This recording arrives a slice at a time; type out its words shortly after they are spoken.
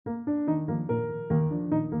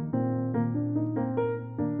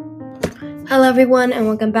Hello, everyone, and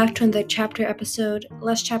welcome back to another chapter episode.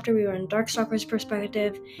 Last chapter, we were in Darkstalker's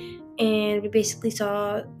perspective, and we basically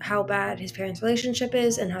saw how bad his parents' relationship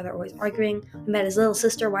is and how they're always arguing. We met his little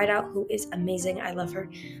sister, Whiteout, who is amazing. I love her.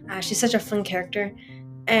 She's such a fun character.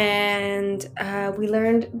 And we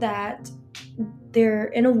learned that they're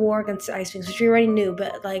in a war against the Ice Wings, which we already knew,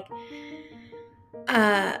 but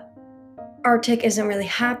Arctic isn't really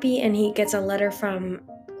happy, and he gets a letter from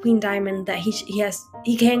Queen Diamond that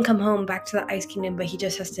he can come home back to the Ice Kingdom, but he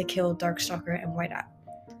just has to kill Darkstalker and Whiteout.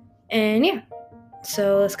 And yeah,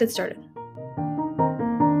 so let's get started.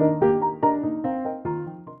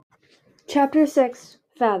 Chapter 6,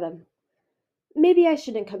 Fathom. Maybe I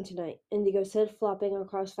shouldn't come tonight, Indigo said, flopping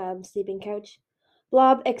across Fathom's sleeping couch.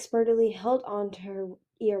 Blob expertly held on to her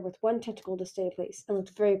ear with one tentacle to stay in place, and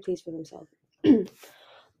looked very pleased with himself.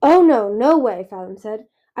 Oh no way, Fathom said.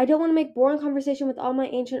 I don't want to make boring conversation with all my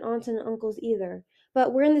ancient aunts and uncles either.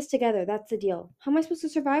 But we're in this together, that's the deal. How am I supposed to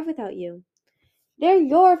survive without you? They're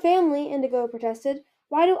your family, Indigo protested.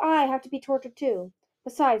 Why do I have to be tortured too?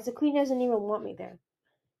 Besides, the Queen doesn't even want me there.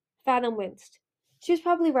 Fathom winced. She was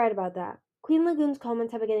probably right about that. Queen Lagoon's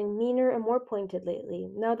comments had been getting meaner and more pointed lately,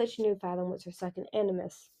 now that she knew Fathom was her second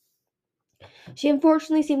animus. She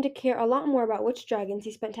unfortunately seemed to care a lot more about which dragons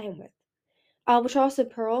he spent time with. Albatross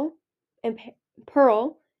and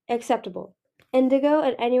Pearl, acceptable. Indigo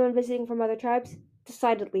and anyone visiting from other tribes,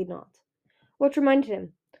 decidedly not. Which reminded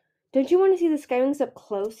him, don't you want to see the Skywings up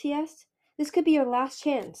close, he asked. This could be your last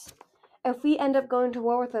chance, if we end up going to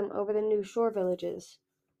war with them over the new shore villages.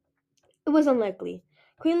 It was unlikely.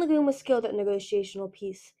 Queen Lagoon was skilled at negotiational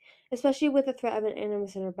peace, especially with the threat of an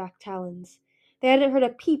animus in her back talons. They hadn't heard a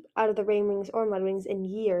peep out of the Rainwings or Mudwings in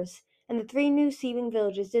years, and the three new Seawing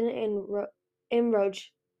villages didn't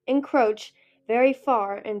encroach very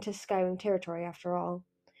far into Skywing territory, after all.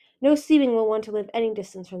 No Seawing will want to live any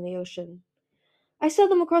distance from the ocean. I saw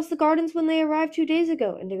them across the gardens when they arrived 2 days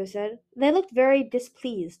ago, Indigo said. They looked very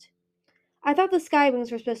displeased. I thought the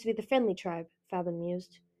Skywings were supposed to be the friendly tribe, Fathom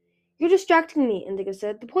mused. You're distracting me, Indigo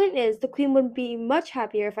said. The point is, the Queen would be much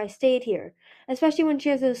happier if I stayed here, especially when she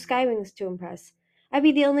has those Skywings to impress. I'd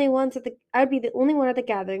be the only one at the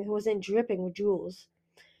gathering who wasn't dripping with jewels.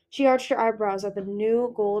 She arched her eyebrows at the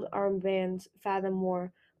new gold armbands Fathom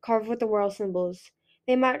wore, carved with the royal symbols.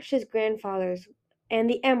 They matched his grandfather's and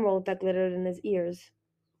the emerald that glittered in his ears.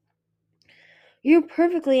 You're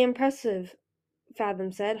perfectly impressive,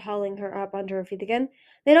 Fathom said, hauling her up onto her feet again.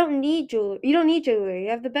 You don't need jewelry. You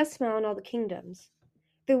have the best smile in all the kingdoms.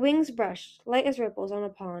 The wings brushed, light as ripples on a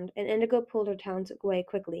pond, and Indigo pulled her talons away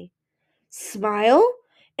quickly. Smile?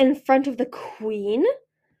 In front of the Queen?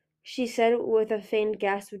 She said with a faint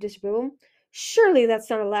gasp of disapproval. Surely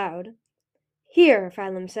that's not allowed. Here,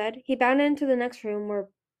 Fathom said. He bounded into the next room where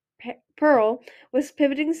Pearl was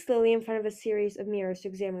pivoting slowly in front of a series of mirrors to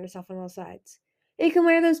examine herself on all sides. You can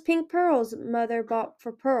wear those pink pearls Mother bought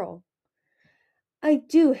for Pearl. I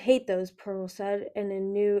do hate those, Pearl said in a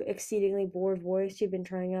new, exceedingly bored voice she'd been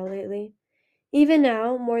trying out lately. Even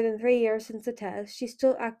now, more than 3 years since the test, she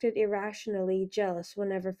still acted irrationally jealous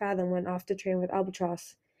whenever Fathom went off to train with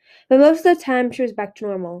Albatross. But most of the time she was back to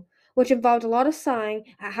normal, which involved a lot of sighing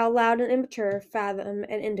at how loud and immature Fathom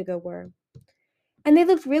and Indigo were. And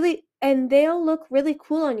they'll look really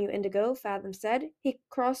cool on you, Indigo, Fathom said. He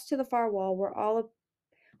crossed to the far wall where all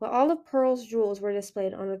of Pearl's jewels were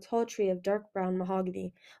displayed on a tall tree of dark brown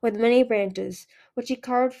mahogany, with many branches, which he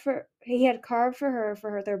had carved for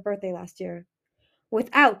her their birthday last year.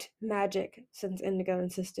 Without magic, since Indigo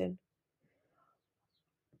insisted.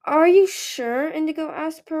 Are you sure? Indigo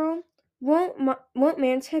asked Pearl. Won't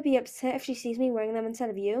Manta be upset if she sees me wearing them instead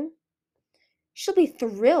of you? She'll be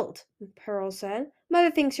thrilled, Pearl said. Mother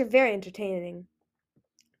thinks you're very entertaining.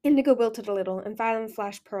 Indigo wilted a little, and Fathom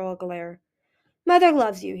flashed Pearl a glare. Mother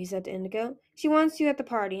loves you, he said to Indigo. She wants you at the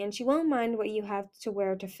party, and she won't mind what you have to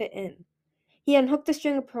wear to fit in. He unhooked the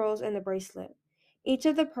string of pearls and the bracelet. Each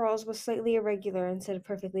of the pearls was slightly irregular instead of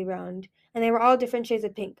perfectly round, and they were all different shades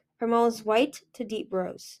of pink, from almost white to deep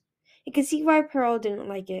rose. He could see why Pearl didn't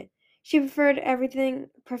like it. She preferred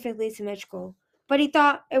everything perfectly symmetrical, but he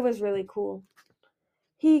thought it was really cool.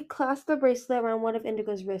 He clasped the bracelet around one of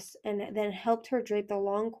Indigo's wrists and then helped her drape the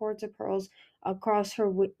long cords of pearls across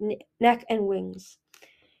her neck and wings.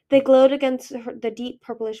 They glowed against the deep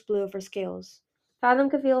purplish blue of her scales. Fathom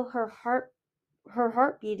could feel her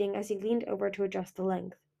heart beating as he leaned over to adjust the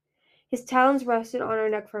length. His talons rested on her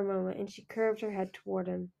neck for a moment, and she curved her head toward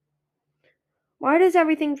him. Why does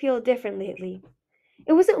everything feel different lately?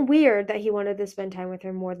 It wasn't weird that he wanted to spend time with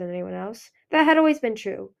her more than anyone else. That had always been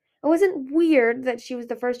true. It wasn't weird that she was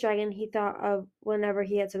the first dragon he thought of whenever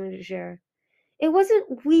he had something to share. It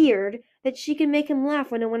wasn't weird that she could make him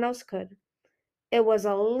laugh when no one else could. It was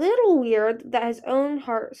a little weird that his own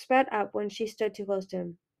heart sped up when she stood too close to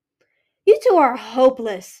him. You two are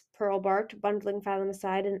hopeless, Pearl barked, bundling Fathom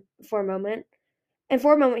aside for a moment. And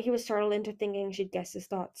for a moment he was startled into thinking she'd guessed his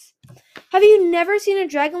thoughts. Have you never seen a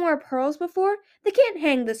dragon wear pearls before? They can't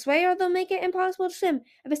hang this way or they'll make it impossible to swim.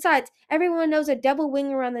 And besides, everyone knows a double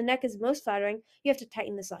wing around the neck is most flattering. You have to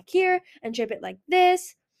tighten this lock here and shape it like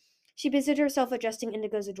this. She busied herself adjusting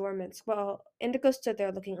Indigo's adornments, while Indigo stood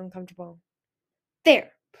there looking uncomfortable.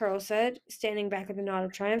 There, Pearl said, standing back with a nod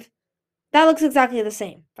of triumph. That looks exactly the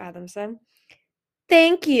same, Fathom said.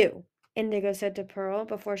 Thank you, Indigo said to Pearl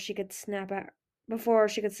before she could snap at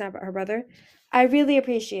her brother. I really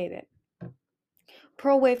appreciate it.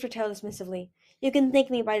 Pearl waved her tail dismissively. You can thank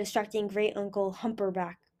me by distracting great uncle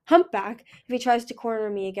Humpback, if he tries to corner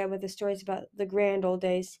me again with his stories about the grand old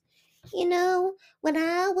days. You know, when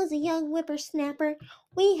I was a young whippersnapper,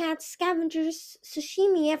 we had scavengers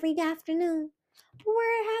sashimi every afternoon.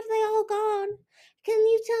 Where have they all gone? Can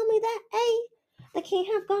you tell me that, eh? They can't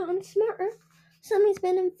have gotten smarter. Somebody's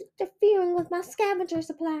been interfering with my scavenger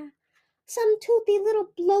supply. Some toothy little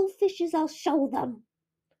blowfishes, I'll show them.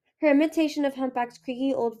 Her imitation of Humpback's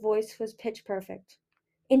creaky old voice was pitch perfect.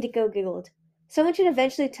 Indigo giggled. Someone should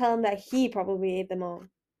eventually tell him that he probably ate them all.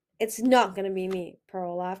 It's not going to be me,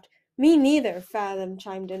 Pearl laughed. Me neither, Fathom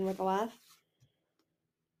chimed in with a laugh.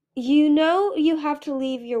 You know you have to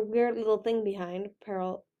leave your weird little thing behind,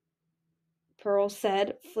 Pearl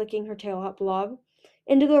said, flicking her tail up Blob.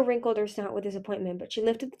 Indigo wrinkled her snout with disappointment, but she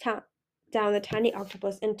lifted down the tiny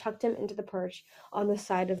octopus and tucked him into the perch on the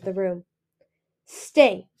side of the room.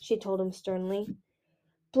 Stay, she told him sternly.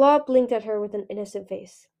 Blob blinked at her with an innocent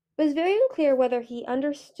face. It was very unclear whether he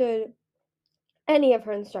understood any of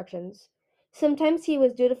her instructions. Sometimes he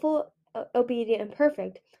was dutiful, obedient, and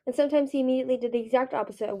perfect, and sometimes he immediately did the exact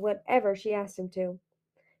opposite of whatever she asked him to.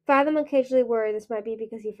 Fathom occasionally worried this might be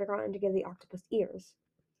because he'd forgotten to give the octopus ears.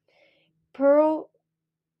 Pearl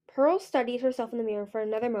studied herself in the mirror for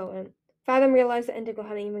another moment. Fathom realized that Indigo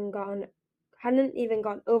hadn't even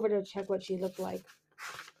gone over to check what she looked like.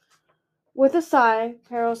 With a sigh,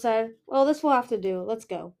 Pearl said, Well, this will have to do. Let's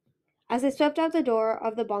go. As they swept out the door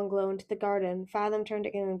of the bungalow into the garden, Fathom turned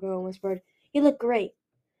to Indigo and whispered, You look great.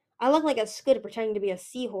 I look like a scud pretending to be a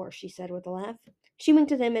seahorse, she said with a laugh. She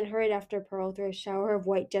winked at him and hurried after Pearl through a shower of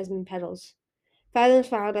white jasmine petals. Fathom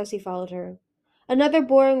smiled as he followed her. Another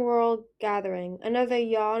boring rural gathering, another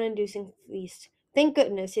yawn-inducing feast. Thank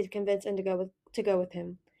goodness he'd convinced Indigo to go with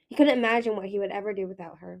him. He couldn't imagine what he would ever do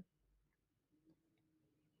without her.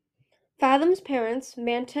 Fathom's parents,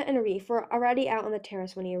 Manta and Reef, were already out on the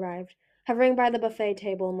terrace when he arrived, hovering by the buffet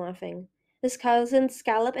table and laughing. His cousins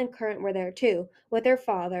Scallop and Current were there too, with their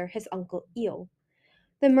father, his uncle Eel.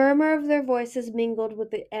 The murmur of their voices mingled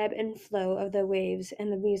with the ebb and flow of the waves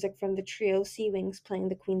and the music from the trio Sea Wings playing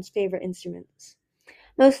the Queen's favorite instruments.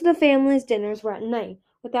 Most of the family's dinners were at night,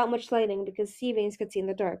 without much lighting because Sea Wings could see in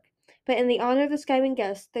the dark, but in the honor of the Skywing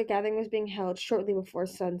guests, the gathering was being held shortly before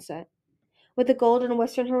sunset. With the golden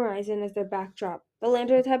western horizon as their backdrop, the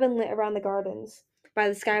lanterns had been lit around the gardens by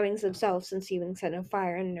the Skywings themselves, since Sea Wings had no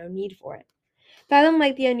fire and no need for it. Fathom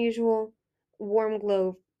liked the unusual warm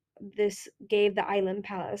glow this gave the island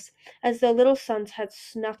palace, as though little suns had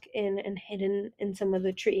snuck in and hidden in some of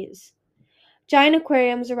the trees. Giant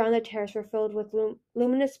aquariums around the terrace were filled with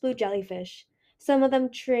luminous blue jellyfish, some of them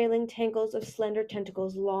trailing tangles of slender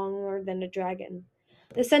tentacles longer than a dragon.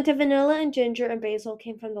 The scent of vanilla and ginger and basil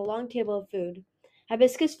came from the long table of food.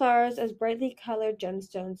 Hibiscus flowers as brightly colored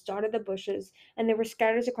gemstones dotted the bushes, and they were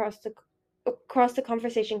scattered across the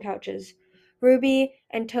conversation couches, ruby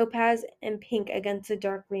and topaz and pink against the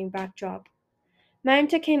dark green backdrop.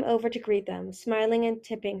 Manta came over to greet them, smiling and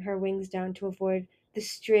tipping her wings down to avoid the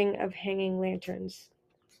string of hanging lanterns.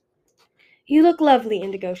 You look lovely,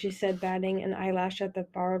 Indigo, she said, batting an eyelash at the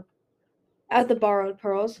borrowed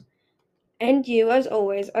pearls. And you, as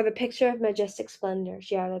always, are the picture of majestic splendor,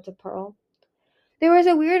 she added to Pearl. There was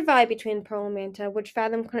a weird vibe between Pearl and Manta, which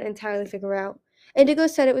Fathom couldn't entirely figure out. Indigo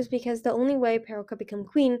said it was because the only way Pearl could become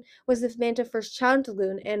queen was if Manta first challenged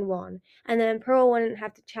Loon and won, and then Pearl wouldn't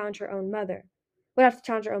have to challenge her own mother. Would have to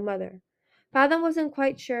challenge her own mother. Fathom wasn't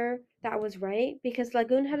quite sure that was right, because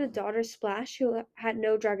Lagoon had a daughter, Splash, who had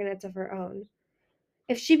no dragonets of her own.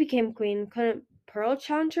 If she became queen, couldn't Pearl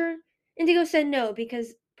challenge her? Indigo said no,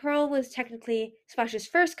 because Pearl was technically Splash's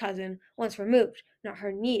first cousin, once removed, not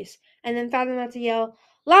her niece, and then Fathom had to yell,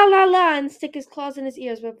 La la la, and stick his claws in his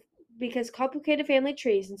ears because complicated family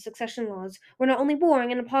trees and succession laws were not only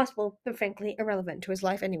boring and impossible, but frankly irrelevant to his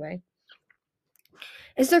life anyway.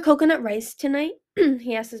 Is there coconut rice tonight?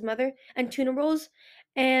 he asked his mother. And tuna rolls?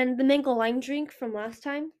 And the mango lime drink from last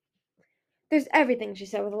time? There's everything, she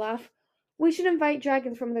said with a laugh. We should invite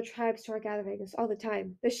dragons from other tribes to our gatherings all the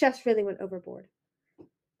time. The chefs really went overboard.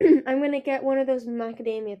 I'm going to get one of those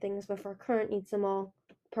macadamia things before Current eats them all,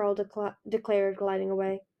 Pearl declared, gliding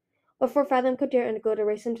away. Before Fathom could dare Indigo to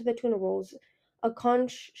race into the tuna rolls, a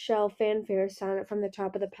conch shell fanfare sounded from the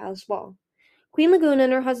top of the palace wall. Queen Lagoon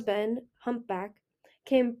and her husband, Humpback,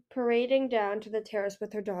 came parading down to the terrace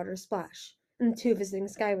with her daughter, Splash, and two visiting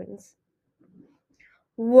skywings.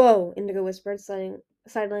 Whoa, Indigo whispered,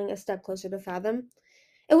 sidling a step closer to Fathom.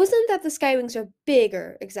 It wasn't that the skywings are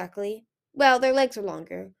bigger, exactly. Well, their legs are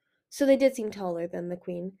longer, so they did seem taller than the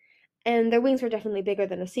queen. And their wings were definitely bigger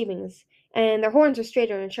than a sea wing's, and their horns were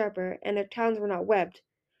straighter and sharper, and their talons were not webbed.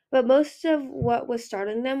 But most of what was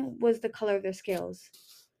startling them was the color of their scales.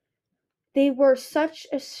 They were such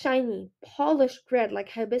a shiny, polished red like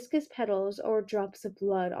hibiscus petals or drops of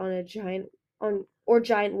blood on a giant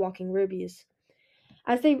walking rubies.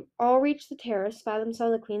 As they all reached the terrace, Fathom saw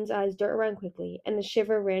the queen's eyes dart around quickly, and a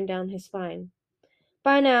shiver ran down his spine.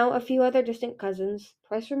 By now, a few other distant cousins,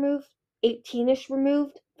 twice removed, 18ish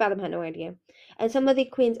removed, Fathom had no idea, and some of the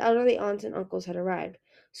queen's elderly aunts and uncles had arrived,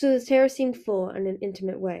 so the terrace seemed full in an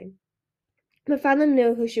intimate way. But Fathom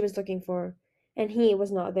knew who she was looking for, and he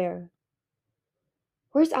was not there.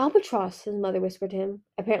 Where's Albatross? His mother whispered to him,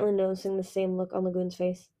 apparently noticing the same look on Lagoon's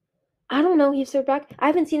face. I don't know, he whispered back. I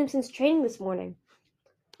haven't seen him since training this morning.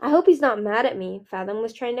 I hope he's not mad at me, Fathom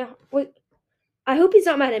was trying to. I hope he's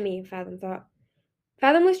not mad at me, Fathom thought.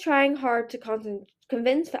 Fathom was trying hard to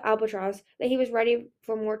convince Albatross that he was ready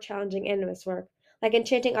for more challenging animus work, like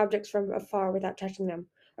enchanting objects from afar without touching them,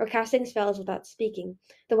 or casting spells without speaking,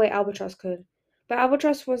 the way Albatross could. But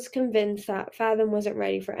Albatross was convinced that Fathom wasn't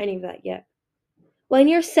ready for any of that yet. When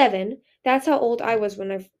you're 7, that's how old I was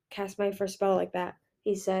when I cast my first spell like that,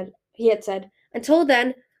 he had said. Until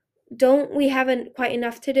then, don't we have quite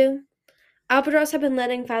enough to do? Albatross had been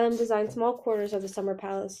letting Fathom design small quarters of the summer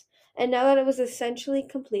palace, and now that it was essentially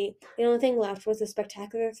complete, the only thing left was the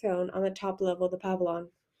spectacular throne on the top level of the pavilion.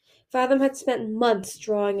 Fathom had spent months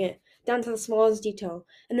drawing it, down to the smallest detail,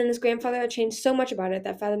 and then his grandfather had changed so much about it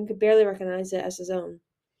that Fathom could barely recognize it as his own.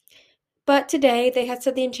 But today they had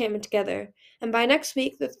set the enchantment together, and by next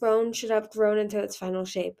week the throne should have grown into its final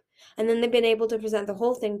shape, and then they'd been able to present the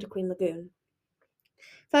whole thing to Queen Lagoon.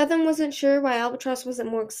 Fathom wasn't sure why Albatross wasn't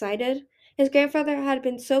more excited. His grandfather had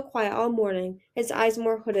been so quiet all morning, his eyes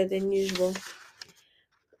more hooded than usual,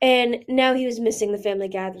 and now he was missing the family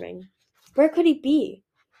gathering. Where could he be?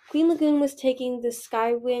 Queen Lagoon was taking the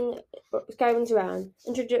skywings around,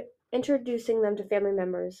 introducing them to family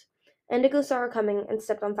members. Indigo saw her coming and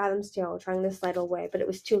stepped on Fathom's tail, trying to slide away, but it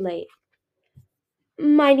was too late.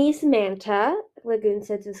 My niece Manta, Lagoon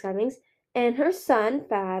said to the skywings, and her son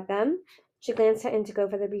Fathom. She glanced at Indigo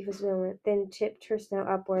for the briefest moment, then tipped her snout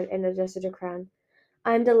upward and adjusted her crown.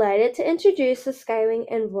 I'm delighted to introduce the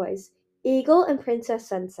Skywing envoys, Eagle and Princess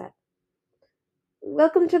Sunset.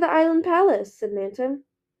 Welcome to the Island Palace, said Manta.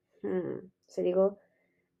 Said Eagle.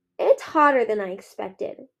 It's hotter than I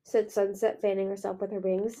expected, said Sunset, fanning herself with her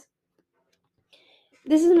wings.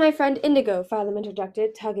 This is my friend Indigo, Fathom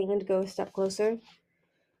interjected, tugging Indigo a step closer.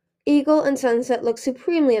 Eagle and Sunset looked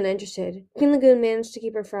supremely uninterested. Queen Lagoon managed to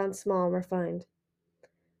keep her frown small and refined.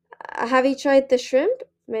 Have you tried the shrimp?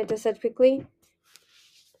 Manta said quickly.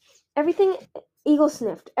 Everything, Eagle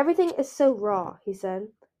sniffed. Everything is so raw, he said.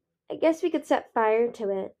 I guess we could set fire to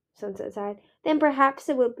it, Sunset sighed. Then perhaps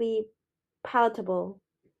it would be palatable.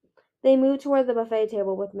 They moved toward the buffet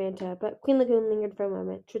table with Manta, but Queen Lagoon lingered for a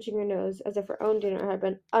moment, twitching her nose as if her own dinner had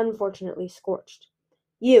been unfortunately scorched.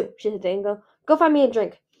 You, she said to Indigo, go find me a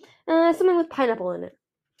drink. Something with pineapple in it.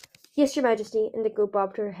 Yes, Your Majesty, Indigo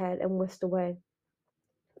bobbed her head and whisked away.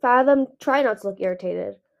 Fathom tried not to look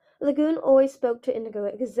irritated. Lagoon always spoke to Indigo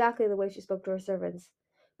exactly the way she spoke to her servants.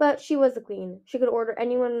 But she was the queen. She could order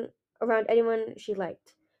anyone she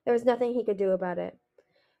liked. There was nothing he could do about it.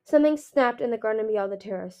 Something snapped in the garden beyond the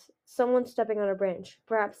terrace. Someone stepping on a branch,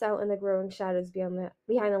 perhaps out in the growing shadows beyond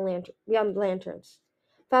the lanterns.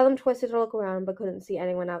 Fathom twisted to look around, but couldn't see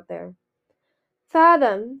anyone out there.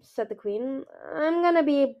 Fathom, said the queen, I'm gonna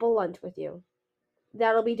be blunt with you.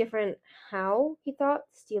 That'll be different. How? He thought,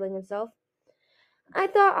 steeling himself. I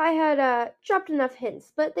thought I had dropped enough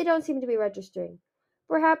hints, but they don't seem to be registering.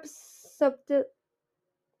 Perhaps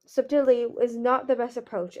subtlety is not the best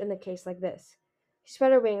approach in a case like this. She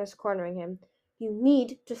spread her wings, cornering him. You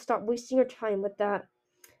need to stop wasting your time with that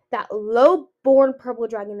low-born purple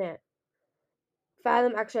dragonette.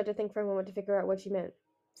 Fathom actually had to think for a moment to figure out what she meant.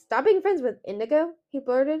 Stop being friends with Indigo? He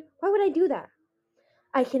blurted. Why would I do that?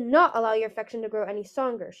 I cannot allow your affection to grow any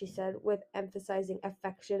stronger, she said, with emphasizing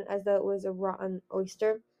affection as though it was a rotten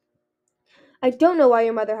oyster. I don't know why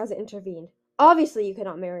your mother hasn't intervened. Obviously, you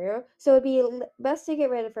cannot marry her, so it'd be best to get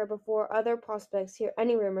rid of her before other prospects hear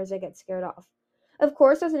any rumors and get scared off. Of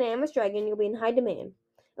course, as an animus dragon, you'll be in high demand.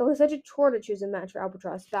 It was such a chore to choose a match for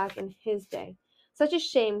Albatross back in his day. Such a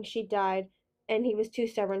shame she died, and he was too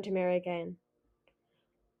stubborn to marry again.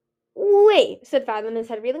 Wait, said Fathom, his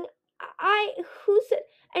head reeling. Who said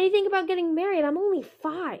anything about getting married? I'm only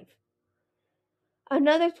 5.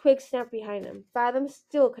 Another twig snapped behind him. Fathom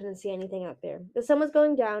still couldn't see anything out there. The sun was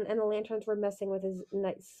going down, and the lanterns were messing with his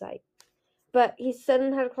night sight. But he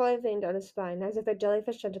suddenly had a crawling vein down his spine, as if the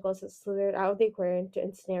jellyfish tentacles had slithered out of the aquarium to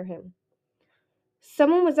ensnare him.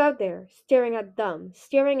 Someone was out there, staring at them,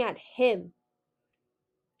 staring at him.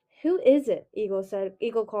 Who is it? Eagle said.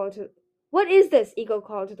 Eagle called to. What is this? Eagle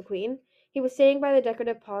called to the queen. He was standing by the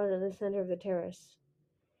decorative pond in the center of the terrace.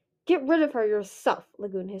 Get rid of her yourself,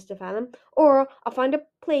 Lagoon hissed to Fathom, or I'll find a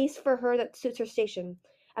place for her that suits her station,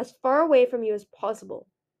 as far away from you as possible.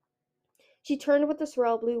 She turned with the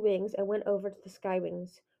swirl blue wings and went over to the sky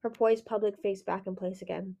wings, her poised public face back in place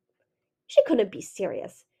again. She couldn't be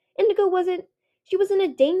serious. Indigo wasn't. She wasn't a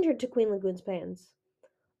danger to Queen Lagoon's plans.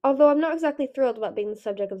 Although I'm not exactly thrilled about being the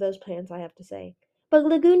subject of those plans, I have to say. But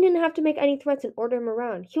Lagoon didn't have to make any threats and order him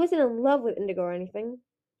around. He wasn't in love with Indigo or anything.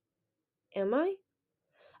 Am I?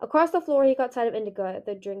 Across the floor he caught sight of Indigo at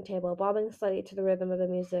the drink table, bobbing slightly to the rhythm of the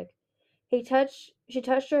music. She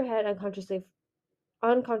touched her head unconsciously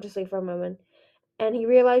for a moment, and he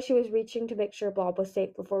realized she was reaching to make sure Bob was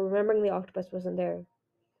safe before remembering the octopus wasn't there.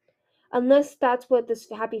 Unless that's what this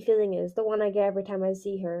happy feeling is, the one I get every time I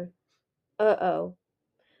see her. Uh-oh.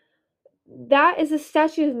 That is a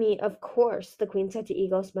statue of me, of course, the queen said to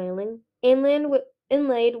Eagle, smiling,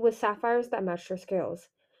 inlaid with sapphires that matched her scales.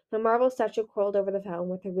 The marble statue curled over the fountain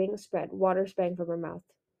with her wings spread, water spraying from her mouth.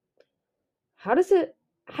 How does it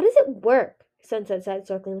work? Sunset said,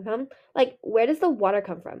 circling the fountain. Like, where does the water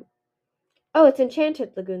come from? Oh, it's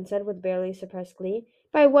enchanted, Lagoon said with barely suppressed glee,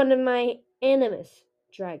 by one of my animus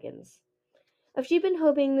dragons. If she'd been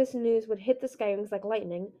hoping this news would hit the Skywings like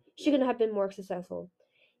lightning, she couldn't have been more successful.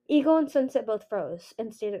 Eagle and Sunset both froze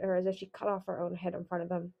and stared at her as if she cut off her own head in front of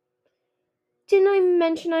them. Didn't I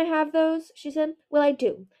mention I have those? She said. Well, I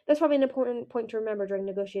do. That's probably an important point to remember during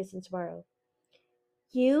negotiations tomorrow.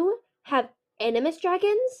 You have animus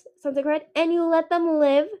dragons? Sunset cried. And you let them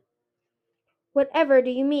live? Whatever do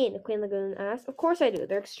you mean? Queen Lagoon asked. Of course I do.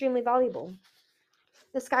 They're extremely valuable.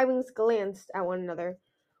 The Skywings glanced at one another.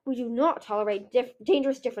 We do not tolerate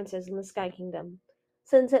dangerous differences in the Sky Kingdom.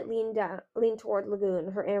 Sunset leaned toward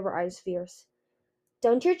Lagoon, her amber eyes fierce.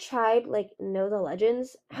 Don't your tribe, know the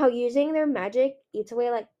legends? How using their magic eats away,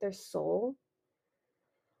 their soul?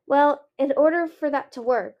 Well, in order for that to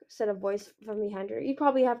work, said a voice from behind her, you'd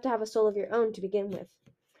probably have to have a soul of your own to begin with.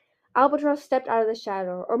 Albatross stepped out of the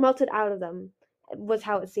shadow, or melted out of them, was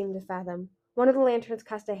how it seemed to Fathom. One of the lanterns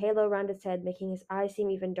cast a halo round his head, making his eyes seem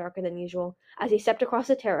even darker than usual, as he stepped across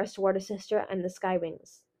the terrace toward his sister and the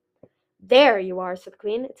Skywings. There you are, said the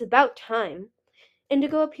Queen. It's about time.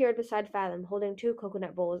 Indigo appeared beside Fathom, holding 2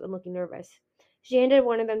 coconut bowls and looking nervous. She handed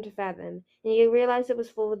one of them to Fathom, and he realized it was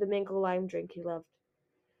full of the mango lime drink he loved.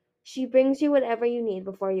 She brings you whatever you need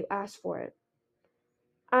before you ask for it.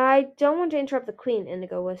 I don't want to interrupt the Queen,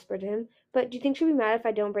 Indigo whispered to him, but do you think she'll be mad if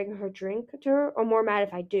I don't bring her drink to her, or more mad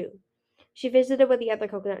if I do? She visited with the other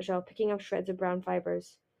coconut shell, picking up shreds of brown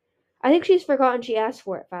fibers. I think she's forgotten she asked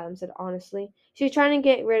for it, Fathom said honestly. She was trying to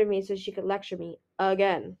get rid of me so she could lecture me.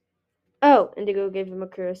 Again. Oh, Indigo gave him a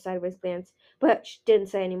curious sideways glance, but she didn't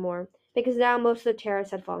say any more, because now most of the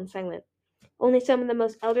terrace had fallen silent. Only some of the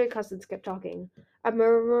most elderly cousins kept talking, a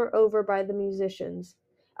murmur over by the musicians.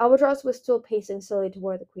 Albatross was still pacing slowly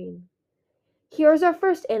toward the Queen. Here's our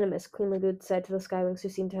first animus, Queen Lagoon said to the Skywings, who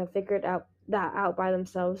seemed to have figured that out by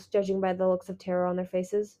themselves, judging by the looks of terror on their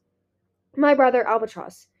faces. My brother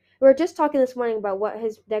Albatross. We were just talking this morning about what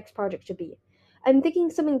his next project should be. I'm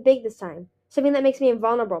thinking something big this time. Something that makes me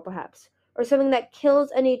invulnerable, perhaps. Or something that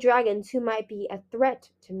kills any dragons who might be a threat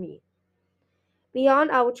to me.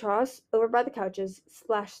 Beyond Albatross, over by the couches,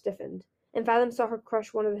 Splash stiffened, and Fathom saw her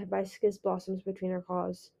crush one of the hibiscus blossoms between her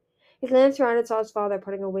claws. He glanced around and saw his father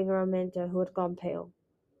putting a wing around Manta, who had gone pale.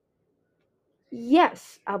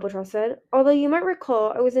 Yes, Albatross said, although you might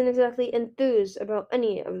recall I wasn't exactly enthused about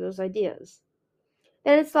any of those ideas.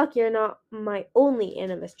 Then it's lucky you're not my only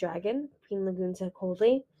animus dragon, Queen Lagoon said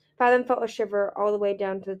coldly. Fathom felt a shiver all the way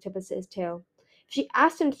down to the tip of his tail. If she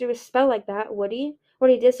asked him to do a spell like that, would he? Would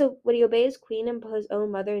he obey his queen and put his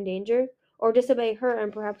own mother in danger? Or disobey her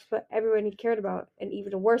and perhaps put everyone he cared about in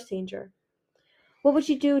even worse danger? What would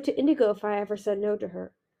she do to Indigo if I ever said no to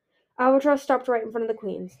her? Albatross stopped right in front of the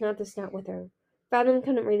queen, snout to snout with her. Fathom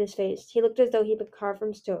couldn't read his face. He looked as though he'd been carved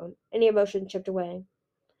from stone. Any emotion chipped away.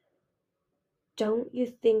 Don't you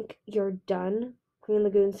think you're done? Queen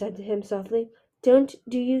Lagoon said to him softly. Do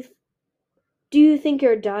you think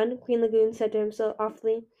you're done? Queen Lagoon said to him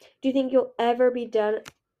softly. Do you think you'll ever be done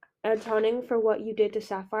atoning for what you did to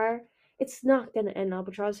Sapphire? It's not gonna end,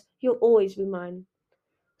 Albatross. You'll always be mine.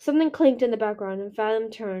 Something clinked in the background, and Fathom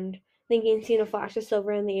turned, thinking seen a flash of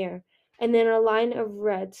silver in the air, and then a line of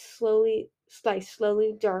red sliced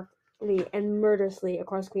slowly, darkly, and murderously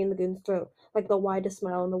across Queen Lagoon's throat, like the widest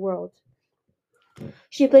smile in the world.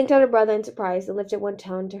 She blinked at her brother in surprise and lifted one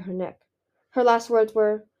hand to her neck. Her last words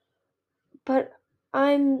were, "But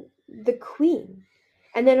I'm the queen."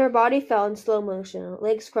 And then her body fell in slow motion,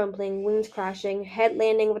 legs crumpling, wings crashing, head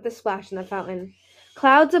landing with a splash in the fountain.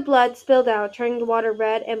 Clouds of blood spilled out, turning the water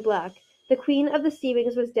red and black. The queen of the sea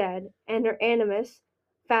wings was dead, and her animus,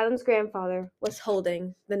 Fathom's grandfather, was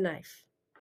holding the knife.